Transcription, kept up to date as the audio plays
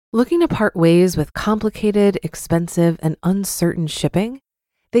Looking to part ways with complicated, expensive, and uncertain shipping?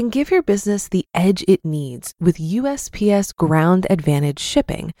 Then give your business the edge it needs with USPS Ground Advantage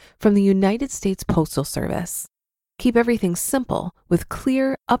shipping from the United States Postal Service. Keep everything simple with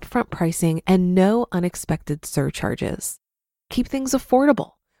clear, upfront pricing and no unexpected surcharges. Keep things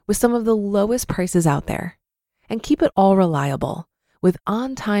affordable with some of the lowest prices out there. And keep it all reliable with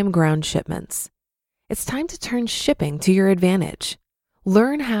on-time ground shipments. It's time to turn shipping to your advantage.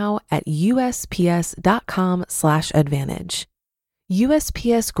 Learn how at USPS.com/advantage.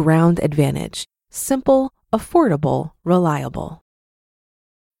 USPS Ground Advantage. Simple, affordable, reliable.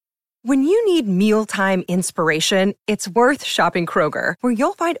 When you need mealtime inspiration, it's worth shopping Kroger, where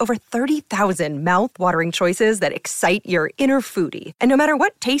you'll find over 30,000 mouth-watering choices that excite your inner foodie. And no matter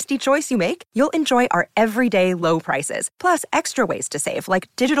what tasty choice you make, you'll enjoy our everyday low prices, plus extra ways to save, like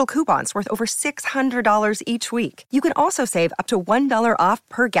digital coupons worth over $600 each week. You can also save up to $1 off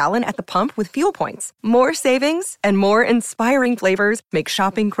per gallon at the pump with fuel points. More savings and more inspiring flavors make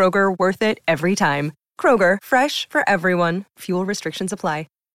shopping Kroger worth it every time. Kroger, fresh for everyone. Fuel restrictions apply.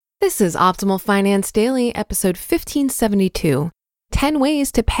 This is Optimal Finance Daily, episode 1572, 10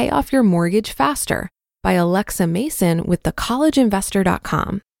 Ways to Pay Off Your Mortgage Faster by Alexa Mason with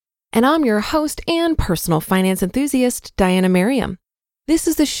thecollegeinvestor.com. And I'm your host and personal finance enthusiast, Diana Merriam. This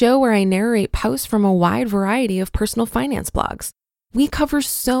is the show where I narrate posts from a wide variety of personal finance blogs. We cover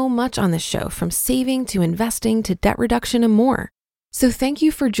so much on this show, from saving to investing to debt reduction and more. So thank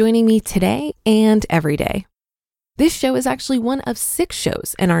you for joining me today and every day. This show is actually one of 6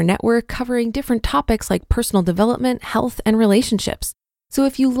 shows in our network covering different topics like personal development, health, and relationships. So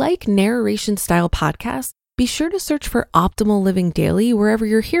if you like narration-style podcasts, be sure to search for Optimal Living Daily wherever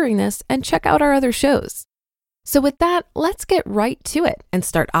you're hearing this and check out our other shows. So with that, let's get right to it and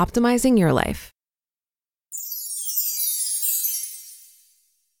start optimizing your life.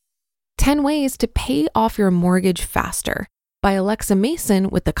 10 Ways to Pay Off Your Mortgage Faster by Alexa Mason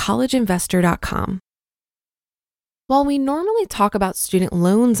with thecollegeinvestor.com. While we normally talk about student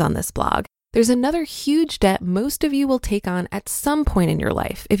loans on this blog, there's another huge debt most of you will take on at some point in your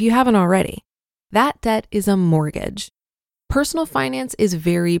life if you haven't already. That debt is a mortgage. Personal finance is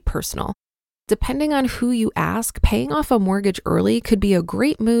very personal. Depending on who you ask, paying off a mortgage early could be a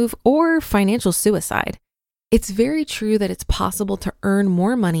great move or financial suicide. It's very true that it's possible to earn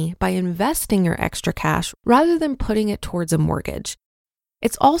more money by investing your extra cash rather than putting it towards a mortgage.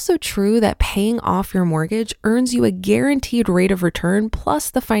 It's also true that paying off your mortgage earns you a guaranteed rate of return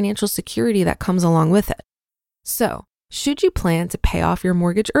plus the financial security that comes along with it. So, should you plan to pay off your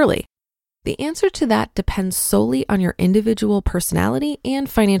mortgage early? The answer to that depends solely on your individual personality and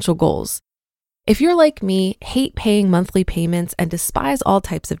financial goals. If you're like me, hate paying monthly payments and despise all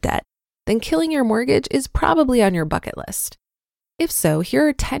types of debt, then killing your mortgage is probably on your bucket list. If so, here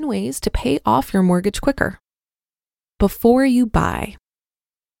are 10 ways to pay off your mortgage quicker. Before you buy.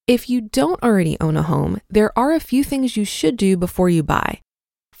 If you don't already own a home, there are a few things you should do before you buy.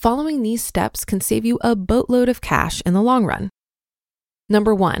 Following these steps can save you a boatload of cash in the long run.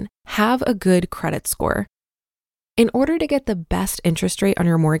 Number 1, have a good credit score. In order to get the best interest rate on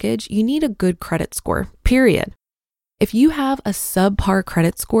your mortgage, you need a good credit score, period. If you have a subpar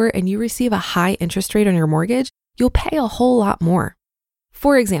credit score and you receive a high interest rate on your mortgage, you'll pay a whole lot more.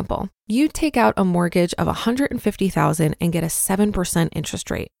 For example, you take out a mortgage of $150,000 and get a 7%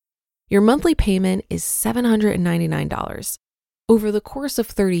 interest rate. Your monthly payment is $799. Over the course of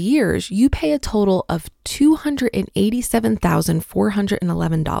 30 years, you pay a total of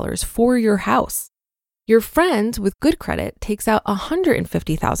 $287,411 for your house. Your friend with good credit takes out a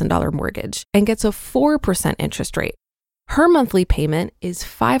 $150,000 mortgage and gets a 4% interest rate. Her monthly payment is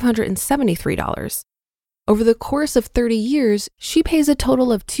 $573. Over the course of 30 years, she pays a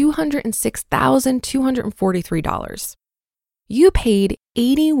total of $206,243. You paid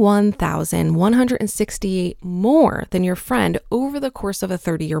 $81,168 more than your friend over the course of a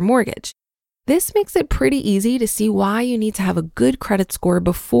 30-year mortgage. This makes it pretty easy to see why you need to have a good credit score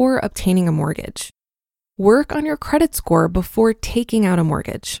before obtaining a mortgage. Work on your credit score before taking out a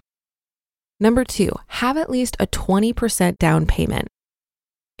mortgage. Number 2, have at least a 20% down payment.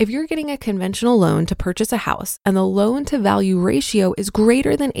 If you're getting a conventional loan to purchase a house and the loan to value ratio is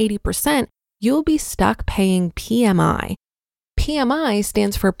greater than 80%, you'll be stuck paying PMI. PMI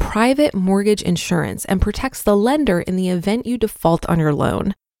stands for Private Mortgage Insurance and protects the lender in the event you default on your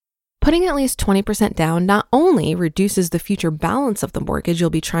loan. Putting at least 20% down not only reduces the future balance of the mortgage you'll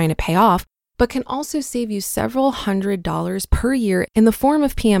be trying to pay off, but can also save you several $100s per year in the form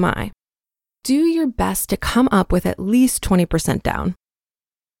of PMI. Do your best to come up with at least 20% down.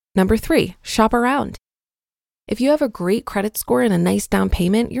 Number 3, shop around. If you have a great credit score and a nice down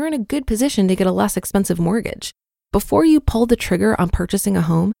payment, you're in a good position to get a less expensive mortgage. Before you pull the trigger on purchasing a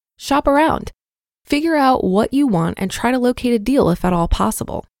home, shop around. Figure out what you want and try to locate a deal if at all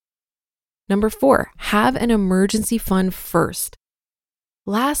possible. Number 4, have an emergency fund first.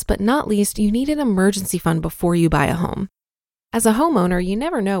 Last but not least, you need an emergency fund before you buy a home. As a homeowner, you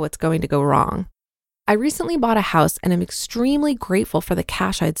never know what's going to go wrong. I recently bought a house and am extremely grateful for the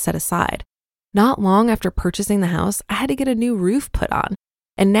cash I'd set aside. Not long after purchasing the house, I had to get a new roof put on,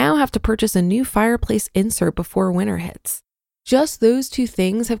 and now have to purchase a new fireplace insert before winter hits. Just those 2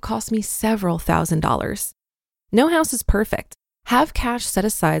 things have cost me several $1,000s. No house is perfect. Have cash set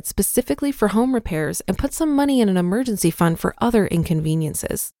aside specifically for home repairs and put some money in an emergency fund for other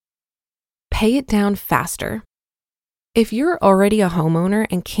inconveniences. Pay it down faster. If you're already a homeowner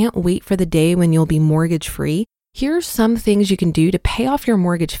and can't wait for the day when you'll be mortgage-free, here are some things you can do to pay off your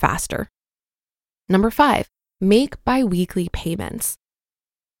mortgage faster. Number 5, make biweekly payments.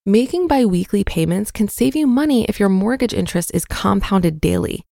 Making biweekly payments can save you money if your mortgage interest is compounded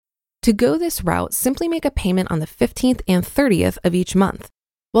daily. To go this route, simply make a payment on the 15th and 30th of each month.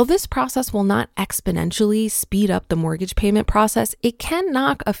 While this process will not exponentially speed up the mortgage payment process, it can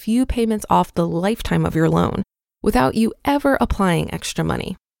knock a few payments off the lifetime of your loan without you ever applying extra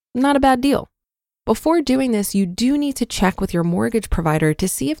money. Not a bad deal. Before doing this, you do need to check with your mortgage provider to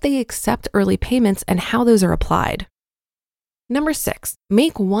see if they accept early payments and how those are applied. Number 6,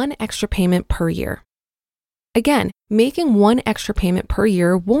 make 1 extra payment per year. Again, making 1 extra payment per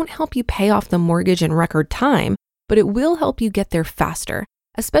year won't help you pay off the mortgage in record time, but it will help you get there faster,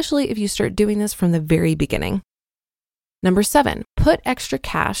 especially if you start doing this from the very beginning. Number 7, put extra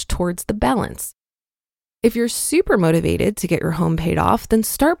cash towards the balance. If you're super motivated to get your home paid off, then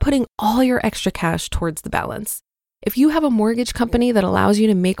start putting all your extra cash towards the balance. If you have a mortgage company that allows you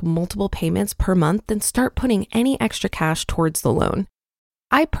to make multiple payments per month, then start putting any extra cash towards the loan.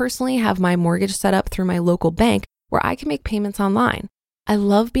 I personally have my mortgage set up through my local bank where I can make payments online. I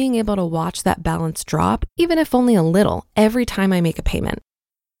love being able to watch that balance drop, even if only a little, every time I make a payment.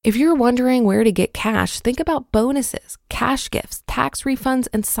 If you're wondering where to get cash, think about bonuses, cash gifts, tax refunds,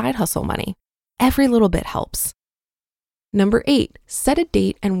 and side hustle money. Every little bit helps. Number 8, set a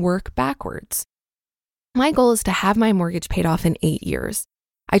date and work backwards. My goal is to have my mortgage paid off in 8 years.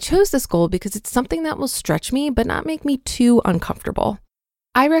 I chose this goal because it's something that will stretch me but not make me too uncomfortable.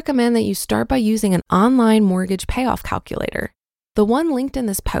 I recommend that you start by using an online mortgage payoff calculator. The one linked in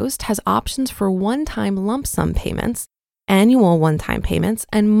this post has options for one-time lump sum payments, annual one-time payments,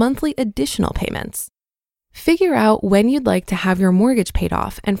 and monthly additional payments. Figure out when you'd like to have your mortgage paid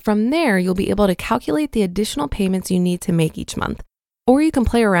off, and from there, you'll be able to calculate the additional payments you need to make each month. Or you can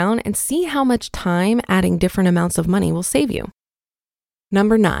play around and see how much time adding different amounts of money will save you.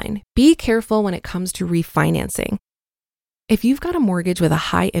 Number 9, be careful when it comes to refinancing. If you've got a mortgage with a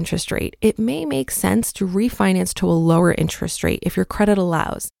high interest rate, it may make sense to refinance to a lower interest rate if your credit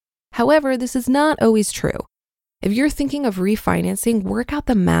allows. However, this is not always true. If you're thinking of refinancing, work out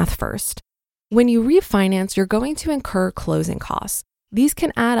the math first. When you refinance, you're going to incur closing costs. These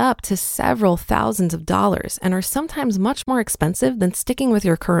can add up to several thousands of dollars and are sometimes much more expensive than sticking with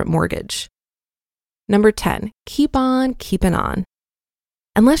your current mortgage. Number 10, keep on keeping on.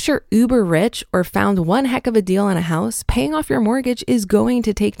 Unless you're uber rich or found one heck of a deal on a house, paying off your mortgage is going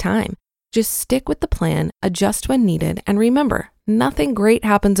to take time. Just stick with the plan, adjust when needed, and remember, nothing great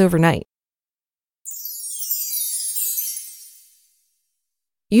happens overnight.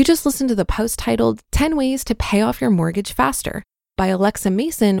 You just listened to the post titled 10 Ways to Pay Off Your Mortgage Faster by Alexa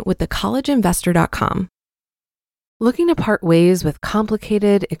Mason with thecollegeinvestor.com. Looking to part ways with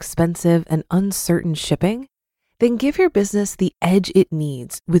complicated, expensive, and uncertain shipping? Then give your business the edge it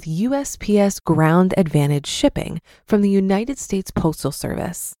needs with USPS Ground Advantage shipping from the United States Postal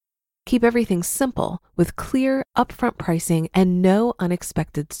Service. Keep everything simple with clear, upfront pricing and no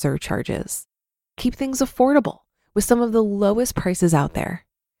unexpected surcharges. Keep things affordable with some of the lowest prices out there.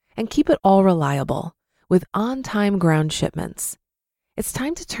 And keep it all reliable with on-time ground shipments. It's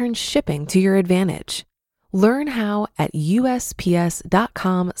time to turn shipping to your advantage. Learn how at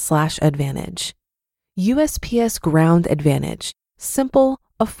USPS.com/advantage. USPS Ground Advantage. Simple,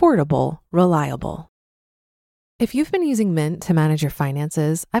 affordable, reliable. If you've been using Mint to manage your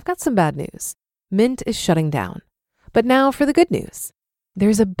finances, I've got some bad news. Mint is shutting down. But now for the good news.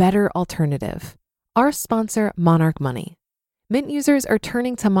 There's a better alternative. Our sponsor, Monarch Money. Mint users are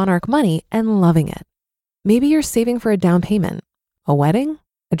turning to Monarch Money and loving it. Maybe you're saving for a down payment, a wedding,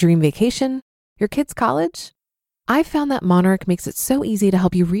 a dream vacation, your kid's college. I've found that Monarch makes it so easy to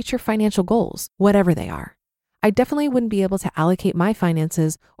help you reach your financial goals, whatever they are. I definitely wouldn't be able to allocate my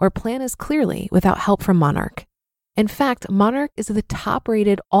finances or plan as clearly without help from Monarch. In fact, Monarch is the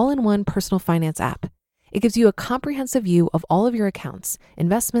top-rated all-in-one personal finance app. It gives you a comprehensive view of all of your accounts,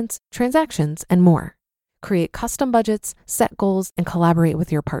 investments, transactions, and more. Create custom budgets, set goals, and collaborate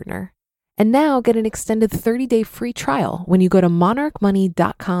with your partner. And now get an extended 30-day free trial when you go to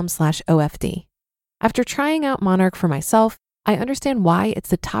monarchmoney.com/OFD. After trying out Monarch for myself, I understand why it's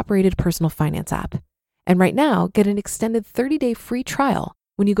the top-rated personal finance app. And right now, get an extended 30-day free trial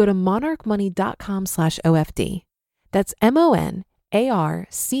when you go to monarchmoney.com/OFD. That's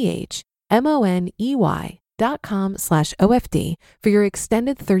monarchmoney.com/OFD for your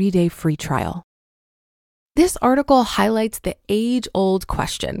extended 30-day free trial. This article highlights the age-old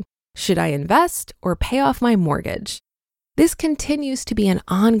question, should I invest or pay off my mortgage? This continues to be an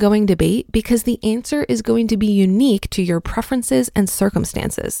ongoing debate because the answer is going to be unique to your preferences and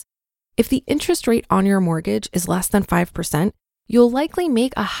circumstances. If the interest rate on your mortgage is less than 5%, you'll likely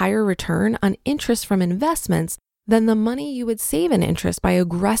make a higher return on interest from investments than the money you would save in interest by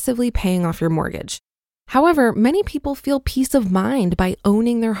aggressively paying off your mortgage. However, many people feel peace of mind by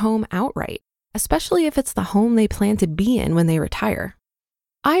owning their home outright, especially if it's the home they plan to be in when they retire.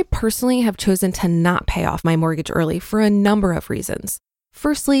 I personally have chosen to not pay off my mortgage early for a number of reasons.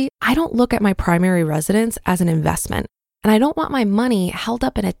 Firstly, I don't look at my primary residence as an investment, and I don't want my money held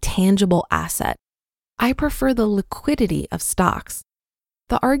up in a tangible asset. I prefer the liquidity of stocks.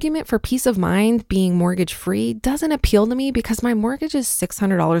 The argument for peace of mind being mortgage-free doesn't appeal to me because my mortgage is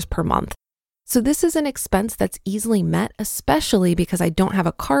 $600 per month. So this is an expense that's easily met, especially because I don't have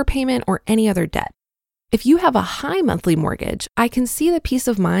a car payment or any other debt. If you have a high monthly mortgage, I can see the peace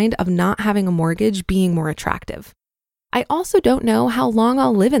of mind of not having a mortgage being more attractive. I also don't know how long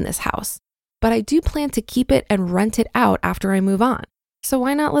I'll live in this house, but I do plan to keep it and rent it out after I move on. So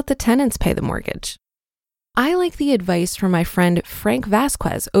why not let the tenants pay the mortgage? I like the advice from my friend Frank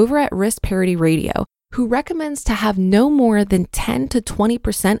Vasquez over at Risk Parity Radio, who recommends to have no more than 10 to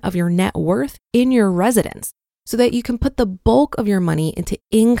 20% of your net worth in your residence so that you can put the bulk of your money into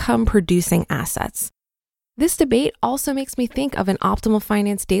income-producing assets. This debate also makes me think of an Optimal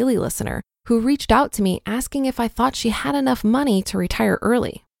Finance Daily listener who reached out to me asking if I thought she had enough money to retire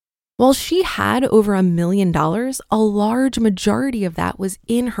early. While she had over $1 million, a large majority of that was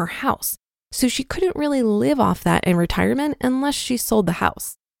in her house, so she couldn't really live off that in retirement unless she sold the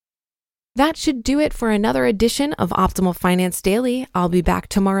house. That should do it for another edition of Optimal Finance Daily. I'll be back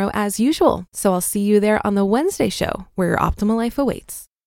tomorrow as usual, so I'll see you there on the Wednesday show where your optimal life awaits.